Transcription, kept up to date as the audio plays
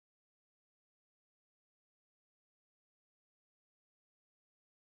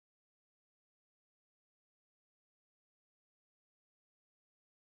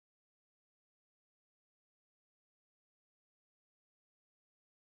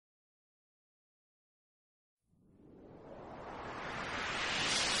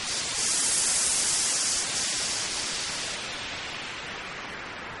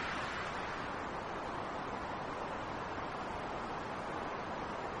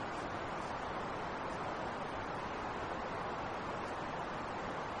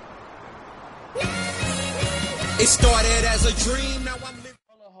It started as a dream, now I'm living.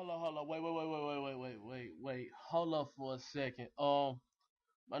 Hold on. Wait. Hold up for a second.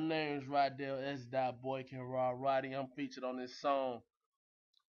 My name is Rahdale, S. Boykin, Roddy. I'm featured on this song.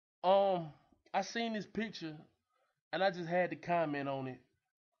 I seen this picture and I just had to comment on it.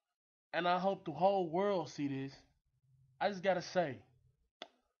 And I hope the whole world see this. I just gotta say,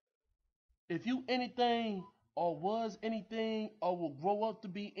 if you anything or was anything or will grow up to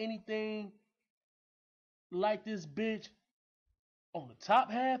be anything like this bitch on the top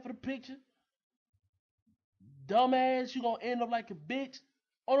half of the picture, dumbass, you gonna end up like a bitch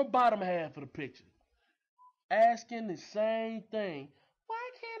on the bottom half of the picture. Asking the same thing. Why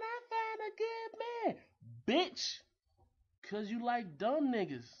can't I find a good man? Bitch. Cause you like dumb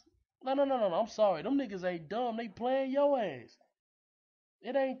niggas. No, I'm sorry. Them niggas ain't dumb. They playing your ass.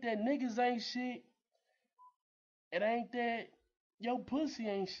 It ain't that niggas ain't shit. It ain't that your pussy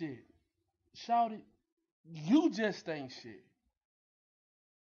ain't shit. Shout it. You just ain't shit.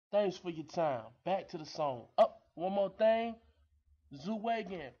 Thanks for your time. Back to the song. Up, one more thing.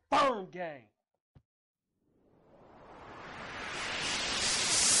 Boykin, firm gang.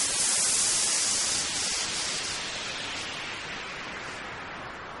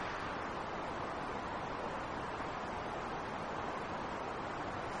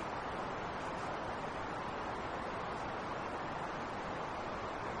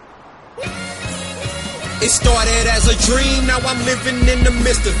 It started as a dream, now I'm living in the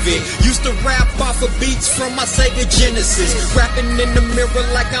midst of it. Used to rap off of beats from my Sega Genesis. Rapping in the mirror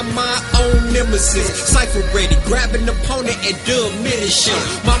like I'm my own nemesis. Cypher ready, grab an opponent and diminish him.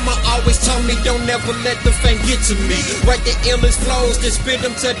 Mama always told me don't ever let the fame get to me. Write the illest flows, then spit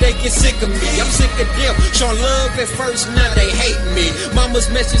them till they get sick of me. I'm sick of them, showing love at first, now they hate me.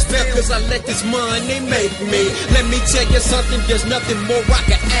 Mama's message fell cause I let this money make me. Let me tell you something, there's nothing more I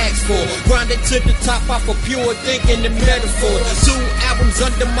can ask for. Grinded to the top off of pure thinking and metaphors. 2 albums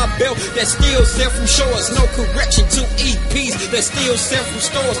under my belt that still sell from shores. No correction, 2 EPs that still sell from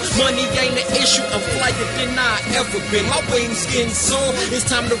stores. Money ain't an issue, I'm flyer than I ever been. My wings getting sore, it's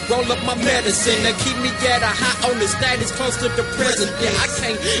time to roll up my medicine and keep me at a high on the status close to the president. I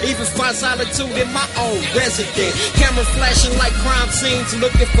can't even find solitude in my own residence. Camera flashing like crime scenes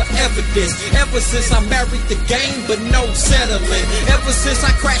looking for evidence. Ever since I married the game but no settling. Ever since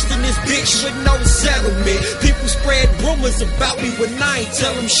I crashed in this bitch with no settlement. People spread rumors about me when I ain't tell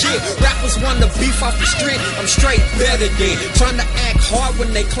them shit. Rappers wanna beef off the strength, I'm straight better than. Trying to act hard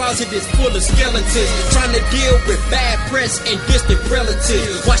when they closet is full of skeletons. Trying to deal with bad press and distant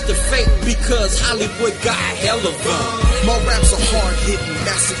relatives. Watch the fake because Hollywood got hell of them. My raps are hard-hitting,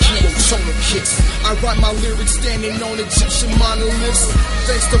 Massachusetts solo kicks. I write my lyrics standing on Egyptian monoliths.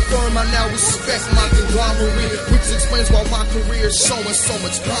 Thanks to firm, I now respect my conglomerate, which explains why my career is showing so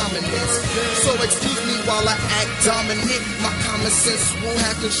much prominence. So excuse me while I act dominant. My common sense will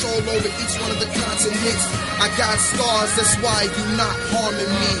have control over each one of the continents. I got scars, that's why you not harming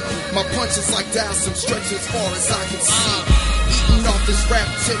me. My punches like Dyce, I'm stretch as far as I can see. Eating off this rap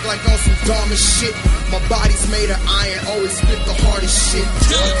tick like on some Dharma shit. My body's made of iron, always spit the hardest shit.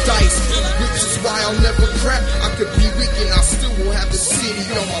 I'm Dyce, which is why I'll never crack. I could be weak and I still will have the city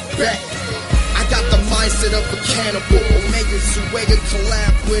on my back. I got the mindset of a cannibal. Omega Zuega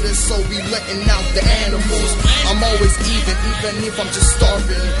collab with us, so we letting out the animals. I'm always even if I'm just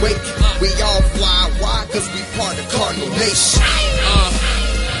starving. Wait, we all fly. Why? Cause we part of Cardinal Nation.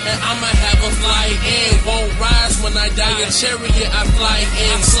 And I'ma have a fly in. Won't rise when I die. A chariot I fly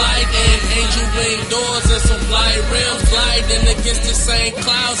in. Slide in. Angel wing doors and some fly rims. Gliding against the same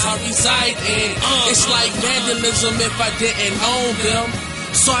clouds I reside in. It's like vandalism if I didn't own them.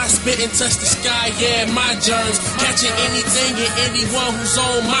 So I spit and touch the sky, yeah, my germs. Catching anything and anyone who's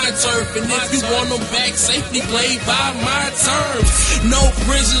on my turf. And if you want them back safely, play by my terms. No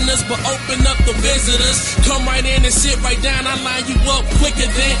prisoners, but open up the visitors. Come right in and sit right down. I line you up quicker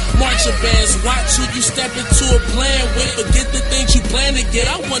than marching bands. Watch who you step into a plan with. Forget the things you plan to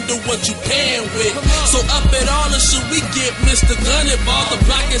get. I wonder what you paying with. So up at all, or should we get Mr. Gun involved? The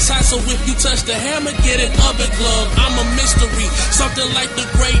block is hot, so if you touch the hammer, get an oven glove. I'm a mystery, something like the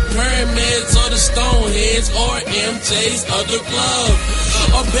Great Pyramids or the Stoneheads or MJ's other glove.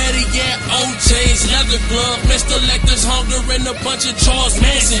 Or better yet, OJ's leather glove. Mr. Lecter's hunger and a bunch of Charles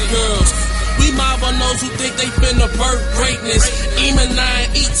Manson girls. We mob on those who think they finna birth greatness. E-9,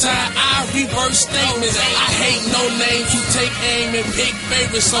 E-Tie, I reverse statements. I hate no names who take aim and pick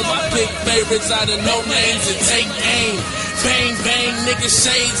favorites. So I pick favorites out of no names and take aim. Bang, bang, nigga,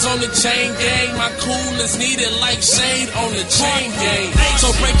 shades on the chain gang. My cool is needed like shade on the chain gang.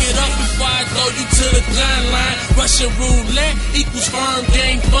 So break it up before I throw you to the gun line. Russian roulette equals firm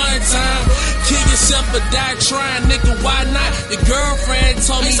game fun time. Kill yourself or die trying, nigga, why not? Your girlfriend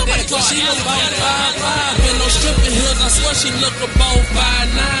told me that she was about 5'5". In those stripping heels, I swear she look about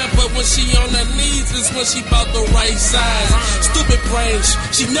 5'9". But when she on her knees, is when she about the right size. Stupid brains,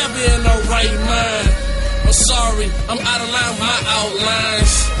 she never in her right mind. I'm sorry, I'm out of line with my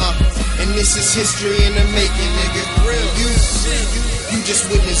outlines. And this is history in the making, nigga. You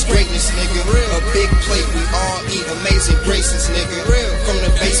just witnessed greatness, nigga. A big plate, we all eat amazing graces, nigga. From the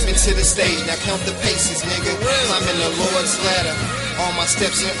basement to the stage, now count the paces, nigga. Climbing the Lord's ladder, all my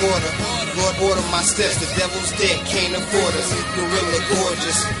steps in order. Lord, order my steps, the devil's dead, can't afford us. Gorilla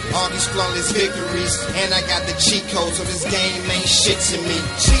gorgeous, all these flawless victories. And I got the cheat code, so this game ain't shit to me.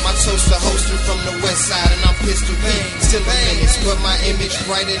 My toaster hosting from the west side, and I'm pistol beat. Still a menace, but my image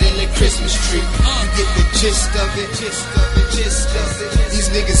brighter than the Christmas tree. You get the gist of it, These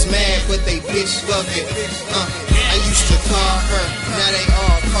niggas mad, but they bitch love it. I used to call her, now they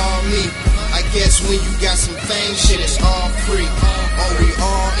all call me. I guess when you got some fame, shit is all free. Or we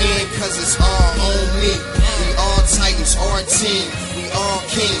all in, cause it's all on me. We all titans, our team. We all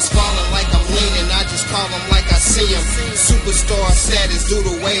kings, falling like I'm leaning. I just call them like I see them. Superstar status, do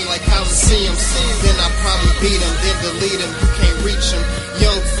the way like Coliseums. Then I probably beat them, then delete them. You can't reach them.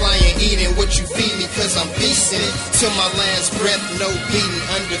 Young flying, eating what you feed me, cause I'm beastin' it. Till my last breath, no beating,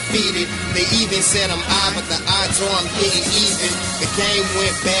 undefeated. They even said I'm odd, but the odds are I'm getting even. The game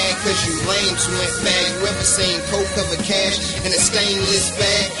went bad, cause you lames went bad. You ever seen coke cover cash in a stainless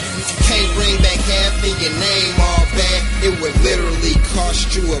bag? If you can't bring back half, then your name all bad. It would literally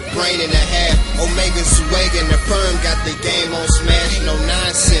cost you a brain and a half. Omega Swag and the firm got the game on smash, no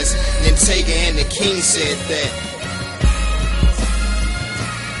nonsense. Then Taker and the King said that.